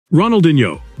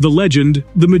Ronaldinho, the legend,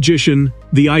 the magician,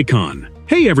 the icon.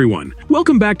 Hey everyone,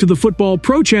 welcome back to the Football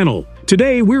Pro channel.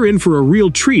 Today we're in for a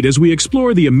real treat as we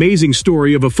explore the amazing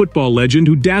story of a football legend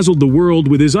who dazzled the world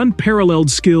with his unparalleled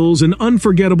skills and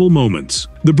unforgettable moments.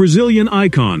 The Brazilian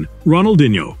icon,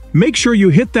 Ronaldinho. Make sure you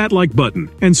hit that like button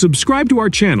and subscribe to our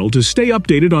channel to stay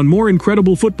updated on more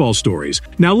incredible football stories.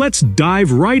 Now let's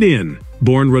dive right in.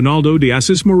 Born Ronaldo de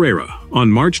Assis Moreira on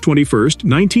March 21,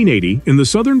 1980, in the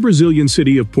southern Brazilian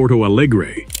city of Porto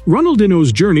Alegre,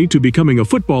 Ronaldinho's journey to becoming a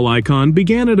football icon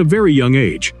began at a very young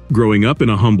age. Growing up in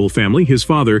a humble family, his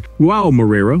father, João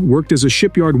Moreira, worked as a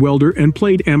shipyard welder and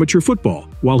played amateur football,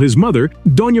 while his mother,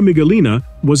 Dona Miguelina,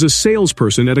 was a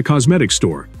salesperson at a cosmetics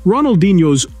store.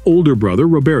 Ronaldinho's older brother,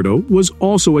 Roberto, was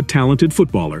also a talented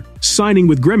footballer, signing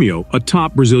with Grêmio, a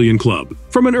top Brazilian club.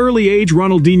 From an early age,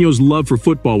 Ronaldinho's love for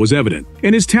football was evident,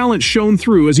 and his talent shone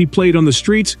through as he played on the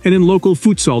streets and in local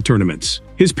futsal tournaments.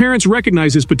 His parents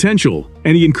recognized his potential,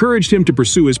 and he encouraged him to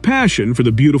pursue his passion for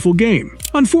the beautiful game.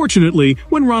 Unfortunately,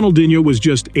 when Ronaldinho was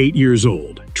just 8 years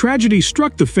old, tragedy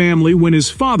struck the family when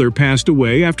his father passed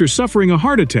away after suffering a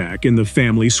heart attack in the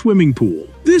family swimming pool.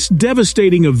 This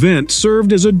devastating event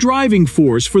served as a driving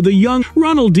force for the young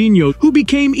Ronaldinho, who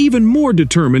became even more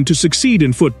determined to succeed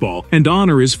in football and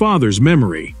honor his father's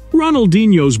memory.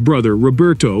 Ronaldinho's brother,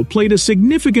 Roberto, played a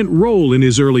significant role in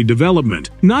his early development,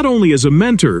 not only as a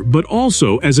mentor but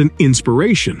also as an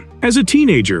inspiration. As a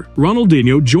teenager,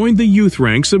 Ronaldinho joined the youth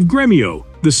ranks of Grêmio,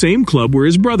 the same club where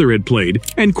his brother had played,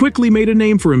 and quickly made a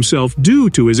name for himself due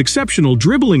to his exceptional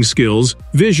dribbling skills,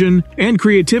 vision, and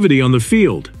creativity on the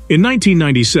field. In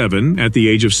 1997, at the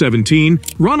age of 17,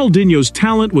 Ronaldinho's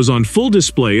talent was on full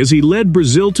display as he led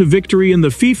Brazil to victory in the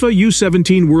FIFA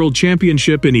U17 World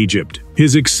Championship in Egypt.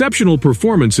 His exceptional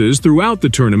performances throughout the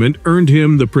tournament earned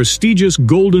him the prestigious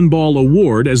Golden Ball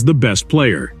Award as the best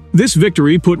player. This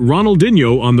victory put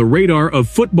Ronaldinho on the radar of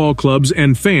football clubs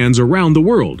and fans around the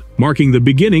world, marking the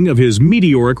beginning of his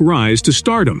meteoric rise to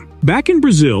stardom. Back in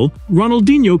Brazil,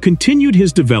 Ronaldinho continued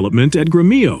his development at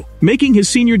Grêmio, making his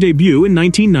senior debut in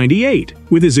 1998.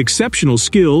 With his exceptional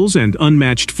skills and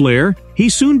unmatched flair, he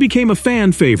soon became a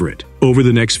fan favorite. Over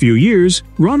the next few years,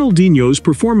 Ronaldinho's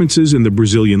performances in the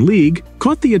Brazilian league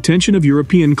caught the attention of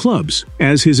European clubs,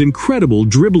 as his incredible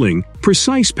dribbling,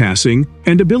 precise passing,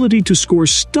 and ability to score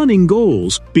stunning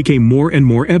goals became more and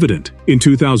more evident. In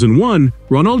 2001,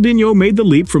 Ronaldinho made the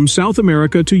leap from South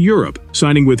America to Europe,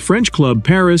 signing with French club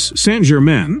Paris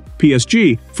Saint-Germain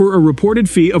 (PSG) for a reported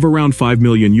fee of around €5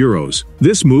 million.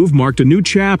 This move marked a new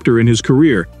chapter in his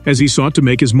career as he sought to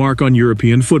make his mark on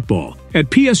European football. At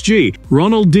PSG,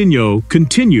 Ronaldinho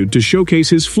continued to showcase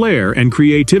his flair and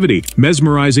creativity,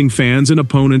 mesmerizing fans and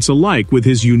opponents alike with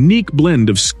his unique blend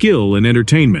of skill and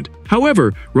entertainment.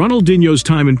 However, Ronaldinho's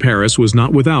time in Paris was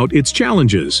not without its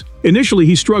challenges. Initially,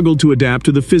 he struggled to adapt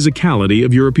to the physicality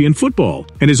of European football,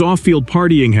 and his off-field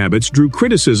partying habits drew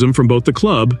criticism from both the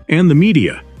club and the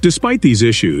media. Despite these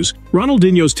issues,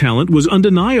 Ronaldinho's talent was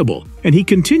undeniable, and he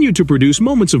continued to produce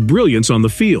moments of brilliance on the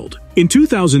field. In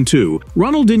 2002,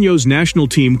 Ronaldinho's national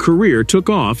team career took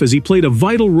off as he played a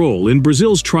vital role in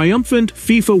Brazil's triumphant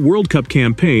FIFA World Cup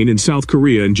campaign in South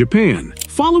Korea and Japan.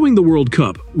 Following the World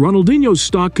Cup, Ronaldinho's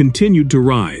stock continued to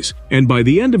rise, and by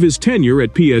the end of his tenure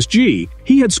at PSG,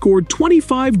 he had scored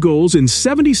 25 goals in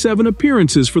 77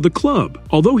 appearances for the club.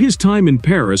 Although his time in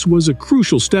Paris was a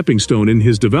crucial stepping stone in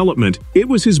his development, it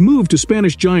was his move to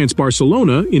Spanish giants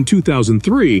Barcelona in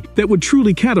 2003 that would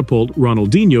truly catapult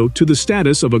Ronaldinho to the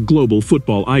status of a global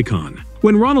football icon.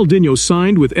 When Ronaldinho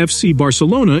signed with FC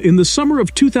Barcelona in the summer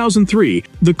of 2003,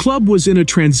 the club was in a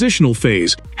transitional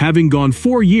phase, having gone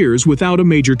 4 years without a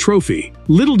major trophy.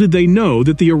 Little did they know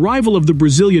that the arrival of the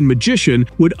Brazilian magician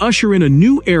would usher in a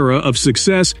new era of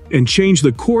success and change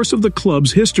the course of the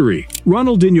club's history.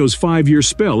 Ronaldinho's 5-year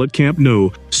spell at Camp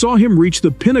Nou saw him reach the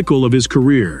pinnacle of his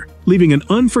career, leaving an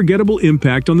unforgettable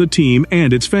impact on the team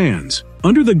and its fans.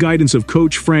 Under the guidance of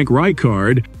coach Frank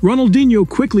Rijkaard, Ronaldinho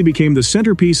quickly became the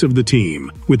centerpiece of the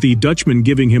team, with the Dutchman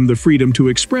giving him the freedom to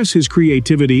express his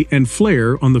creativity and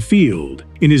flair on the field.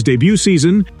 In his debut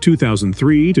season,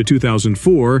 2003 to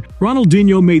 2004,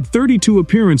 Ronaldinho made 32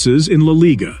 appearances in La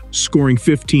Liga, scoring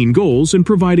 15 goals and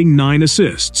providing 9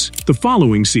 assists. The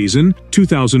following season,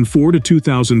 2004 to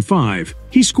 2005,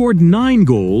 he scored 9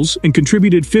 goals and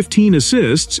contributed 15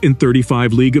 assists in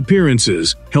 35 league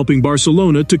appearances, helping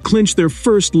Barcelona to clinch their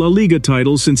first La Liga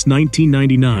title since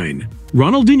 1999.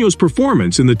 Ronaldinho's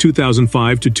performance in the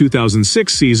 2005 to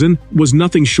 2006 season was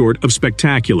nothing short of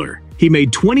spectacular. He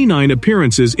made 29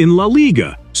 appearances in La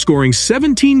Liga, scoring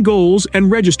 17 goals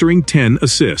and registering 10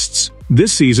 assists.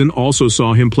 This season also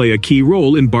saw him play a key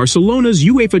role in Barcelona's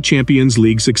UEFA Champions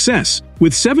League success,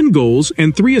 with 7 goals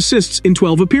and 3 assists in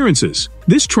 12 appearances.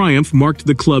 This triumph marked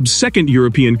the club's second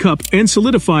European Cup and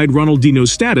solidified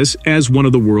Ronaldinho's status as one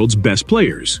of the world's best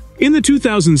players. In the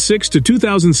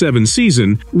 2006-2007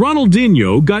 season,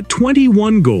 Ronaldinho got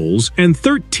 21 goals and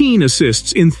 13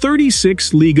 assists in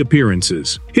 36 league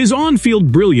appearances. His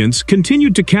on-field brilliance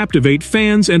continued to captivate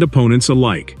fans and opponents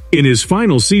alike. In his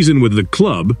final season with the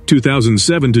club,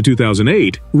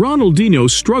 2007-2008, Ronaldinho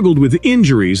struggled with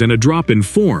injuries and a drop in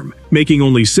form, making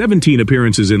only 17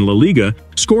 appearances in La Liga,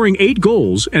 scoring 8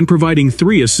 goals and providing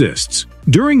 3 assists.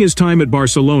 During his time at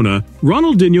Barcelona,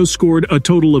 Ronaldinho scored a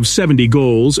total of 70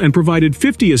 goals and provided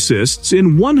 50 assists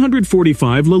in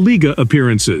 145 La Liga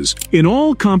appearances. In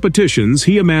all competitions,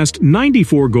 he amassed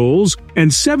 94 goals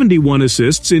and 71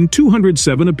 assists in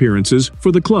 207 appearances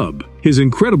for the club. His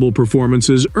incredible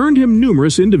performances earned him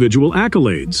numerous individual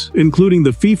accolades, including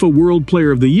the FIFA World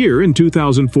Player of the Year in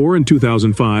 2004 and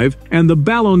 2005 and the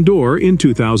Ballon d'Or in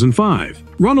 2005.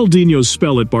 Ronaldinho's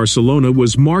spell at Barcelona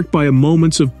was marked by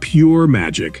moments of pure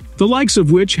magic, the likes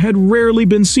of which had rarely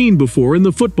been seen before in the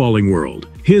footballing world.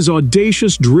 His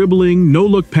audacious dribbling,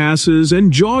 no-look passes,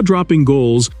 and jaw-dropping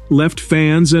goals left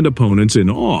fans and opponents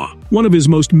in awe. One of his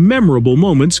most memorable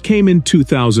moments came in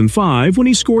 2005 when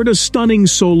he scored a stunning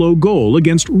solo goal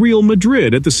against Real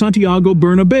Madrid at the Santiago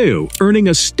Bernabeu, earning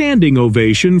a standing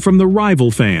ovation from the rival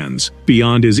fans.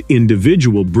 Beyond his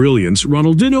individual brilliance,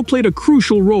 Ronaldinho played a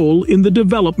crucial role in the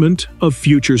development of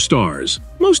future stars,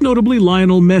 most notably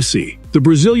Lionel Messi. The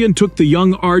Brazilian took the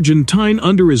young Argentine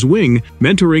under his wing,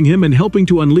 mentoring him and helping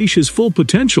to unleash his full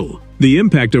potential. The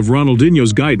impact of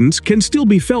Ronaldinho's guidance can still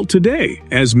be felt today,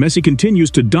 as Messi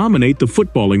continues to dominate the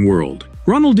footballing world.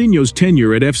 Ronaldinho's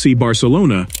tenure at FC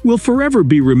Barcelona will forever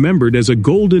be remembered as a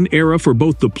golden era for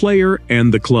both the player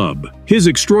and the club. His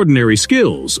extraordinary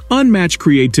skills, unmatched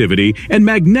creativity, and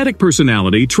magnetic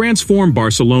personality transformed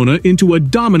Barcelona into a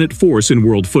dominant force in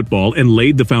world football and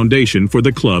laid the foundation for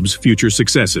the club's future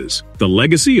successes. The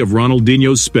legacy of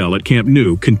Ronaldinho's spell at Camp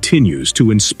Nou continues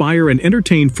to inspire and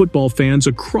entertain football fans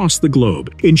across the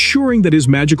globe, ensuring that his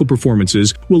magical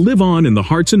performances will live on in the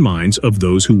hearts and minds of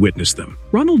those who witness them.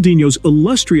 Ronaldinho's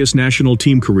illustrious national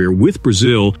team career with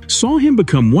Brazil saw him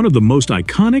become one of the most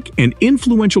iconic and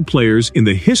influential players in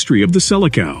the history of the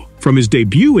Selecao. From his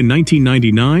debut in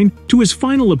 1999 to his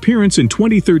final appearance in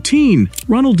 2013,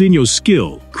 Ronaldinho's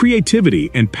skill, creativity,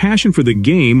 and passion for the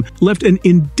game left an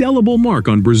indelible mark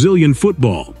on Brazilian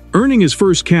football. Earning his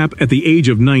first cap at the age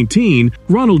of 19,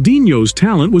 Ronaldinho's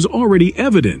talent was already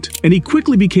evident, and he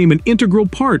quickly became an integral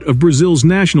part of Brazil's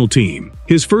national team.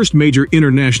 His first major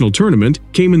international tournament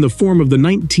came in the form of the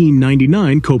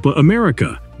 1999 Copa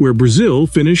America, where Brazil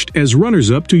finished as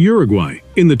runners-up to Uruguay.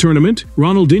 In the tournament,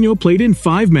 Ronaldinho played in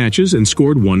 5 matches and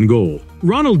scored 1 goal.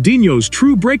 Ronaldinho's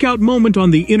true breakout moment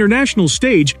on the international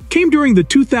stage came during the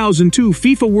 2002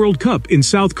 FIFA World Cup in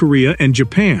South Korea and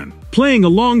Japan. Playing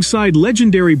alongside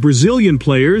legendary Brazilian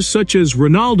players such as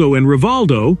Ronaldo and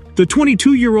Rivaldo, the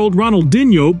 22-year-old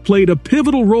Ronaldinho played a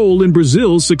pivotal role in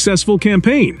Brazil's successful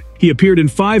campaign. He appeared in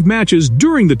 5 matches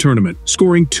during the tournament,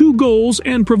 scoring 2 goals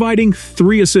and providing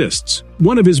 3 assists.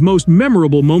 One of his most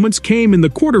memorable moments came in the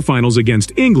quarterfinals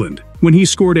against England, when he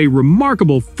scored a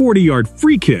remarkable 40-yard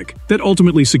free kick that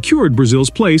ultimately secured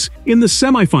Brazil's place in the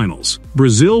semifinals.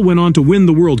 Brazil went on to win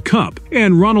the World Cup,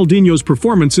 and Ronaldinho's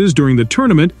performances during the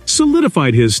tournament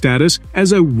solidified his status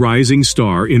as a rising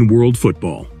star in world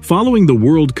football. Following the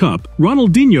World Cup,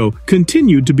 Ronaldinho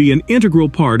continued to be an integral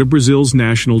part of Brazil's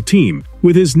national team,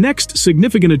 with his next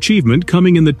significant achievement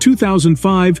coming in the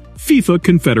 2005 FIFA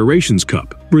Confederations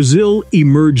Cup. Brazil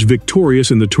emerged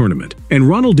victorious in the tournament, and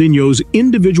Ronaldinho's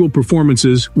individual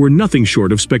performances were nothing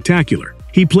short of spectacular.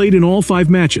 He played in all 5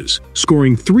 matches,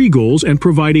 scoring 3 goals and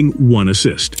providing 1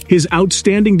 assist. His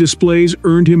outstanding displays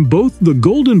earned him both the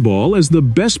Golden Ball as the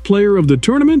best player of the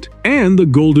tournament and the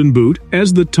Golden Boot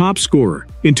as the top scorer.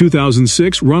 In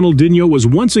 2006, Ronaldinho was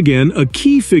once again a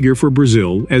key figure for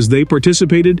Brazil as they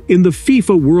participated in the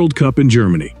FIFA World Cup in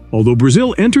Germany. Although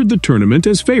Brazil entered the tournament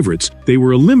as favorites, they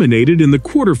were eliminated in the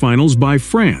quarterfinals by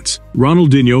France.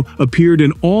 Ronaldinho appeared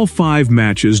in all 5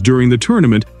 matches during the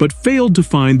tournament but failed to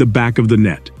find the back of the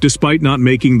net. Despite not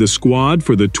making the squad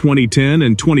for the 2010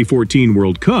 and 2014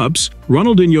 World Cups,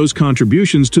 Ronaldinho's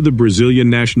contributions to the Brazilian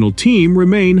national team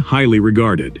remain highly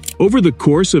regarded. Over the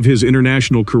course of his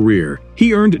international career,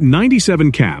 he earned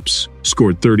 97 caps,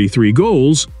 scored 33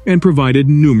 goals, and provided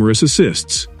numerous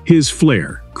assists. His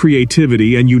flair,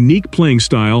 creativity, and unique playing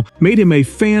style made him a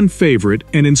fan favorite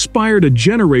and inspired a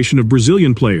generation of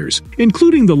Brazilian players,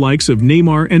 including the likes of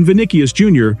Neymar and Vinicius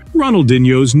Jr.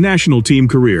 Ronaldinho's national team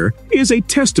career is a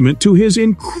testament to his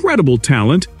incredible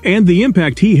talent and the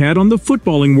impact he had on the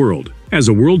footballing world. As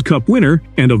a World Cup winner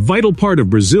and a vital part of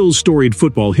Brazil's storied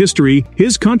football history,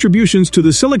 his contributions to the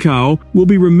Seleção will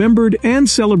be remembered and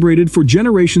celebrated for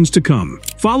generations to come.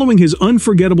 Following his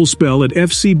unforgettable spell at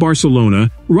FC Barcelona,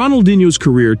 Ronaldinho's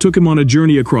career took him on a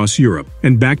journey across Europe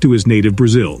and back to his native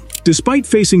Brazil. Despite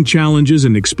facing challenges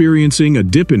and experiencing a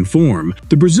dip in form,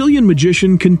 the Brazilian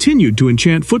magician continued to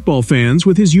enchant football fans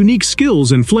with his unique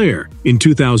skills and flair. In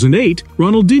 2008,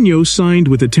 Ronaldinho signed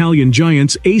with Italian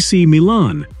giants AC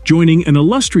Milan, joining an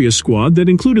illustrious squad that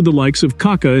included the likes of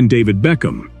Kaká and David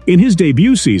Beckham. In his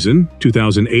debut season,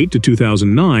 2008 to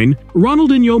 2009,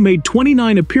 Ronaldinho made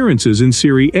 29 appearances in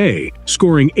Serie A,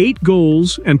 scoring 8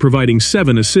 goals and providing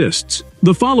 7 assists.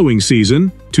 The following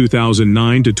season,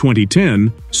 2009 to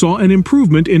 2010, saw an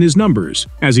improvement in his numbers,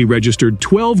 as he registered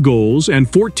 12 goals and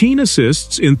 14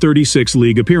 assists in 36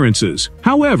 league appearances.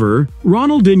 However,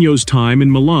 Ronaldinho's time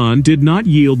in Milan did not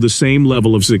yield the same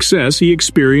level of success he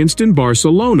experienced in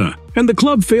Barcelona, and the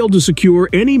club failed to secure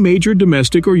any major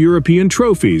domestic or European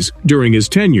trophies during his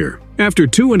tenure. After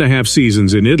 2.5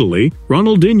 seasons in Italy,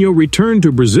 Ronaldinho returned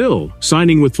to Brazil,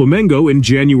 signing with Flamengo in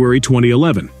January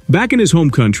 2011. Back in his home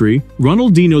country,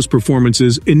 Ronaldinho's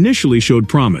performances initially showed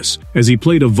promise, as he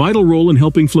played a vital role in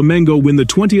helping Flamengo win the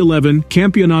 2011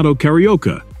 Campeonato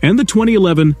Carioca and the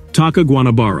 2011 Taça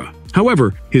Guanabara.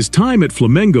 However, his time at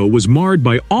Flamengo was marred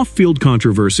by off-field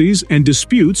controversies and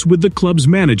disputes with the club's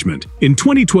management. In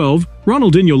 2012,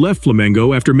 Ronaldinho left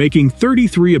Flamengo after making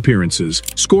 33 appearances,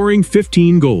 scoring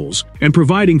 15 goals, and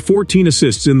providing 14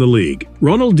 assists in the league.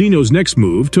 Ronaldinho's next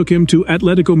move took him to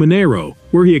Atlético Mineiro,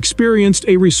 where he experienced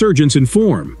a resurgence in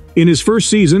form. In his first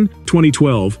season,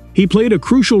 2012, he played a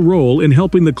crucial role in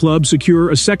helping the club secure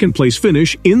a second-place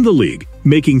finish in the league,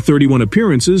 making 31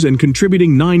 appearances and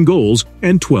contributing 9 goals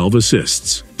and 12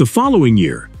 assists. The following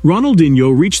year,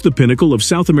 Ronaldinho reached the pinnacle of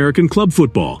South American club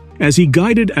football, as he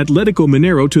guided Atlético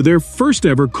Mineiro to their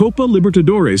first-ever Copa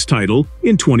Libertadores title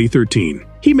in 2013.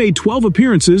 He made 12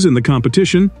 appearances in the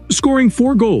competition, scoring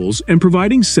 4 goals and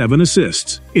providing 7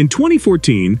 assists. In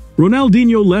 2014,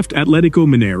 Ronaldinho left Atlético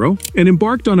Mineiro and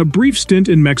embarked on a brief stint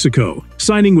in Mexico,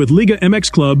 signing with Liga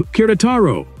MX club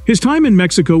Querétaro. His time in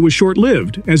Mexico was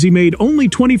short-lived, as he made only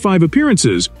 25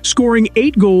 appearances, scoring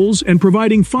 8 goals and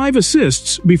providing 5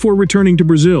 assists before returning to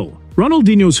Brazil.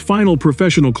 Ronaldinho's final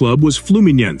professional club was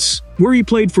Fluminense, where he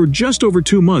played for just over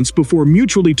 2 months before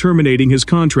mutually terminating his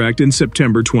contract in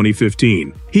September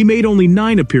 2015. He made only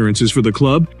 9 appearances for the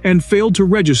club and failed to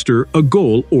register a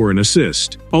goal or an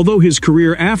assist. Although his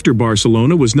career after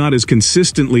Barcelona was not as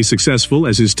consistently successful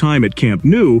as his time at Camp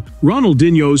Nou,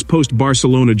 Ronaldinho's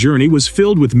post-Barcelona journey was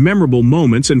filled with memorable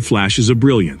moments and flashes of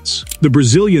brilliance. The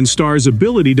Brazilian star's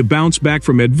ability to bounce back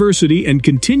from adversity and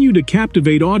continue to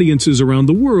captivate audiences around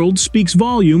the world speaks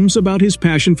volumes about his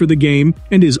passion for the game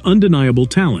and his undeniable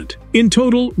talent. In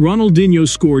total, Ronaldinho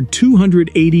scored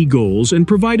 280 goals and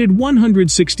provided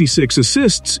 166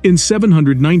 assists in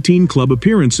 719 club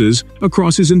appearances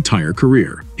across his entire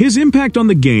career. His impact on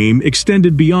the game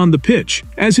extended beyond the pitch,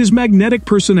 as his magnetic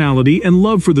personality and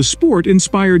love for the sport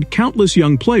inspired countless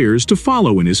young players to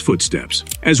follow in his footsteps.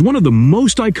 As one of the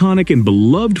most iconic and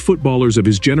beloved footballers of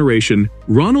his generation,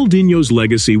 Ronaldinho's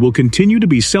legacy will continue to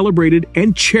be celebrated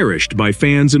and cherished by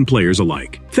fans and players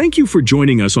alike. Thank you for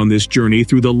joining us on this journey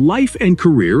through the life and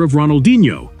career of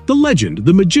Ronaldinho, the legend,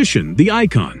 the magician, the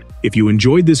icon. If you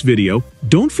enjoyed this video,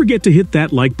 don't forget to hit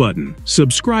that like button,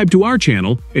 subscribe to our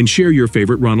channel, and share your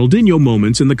favorite Ronaldinho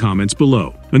moments in the comments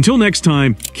below. Until next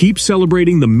time, keep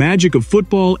celebrating the magic of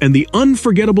football and the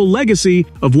unforgettable legacy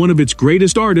of one of its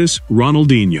greatest artists,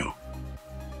 Ronaldinho.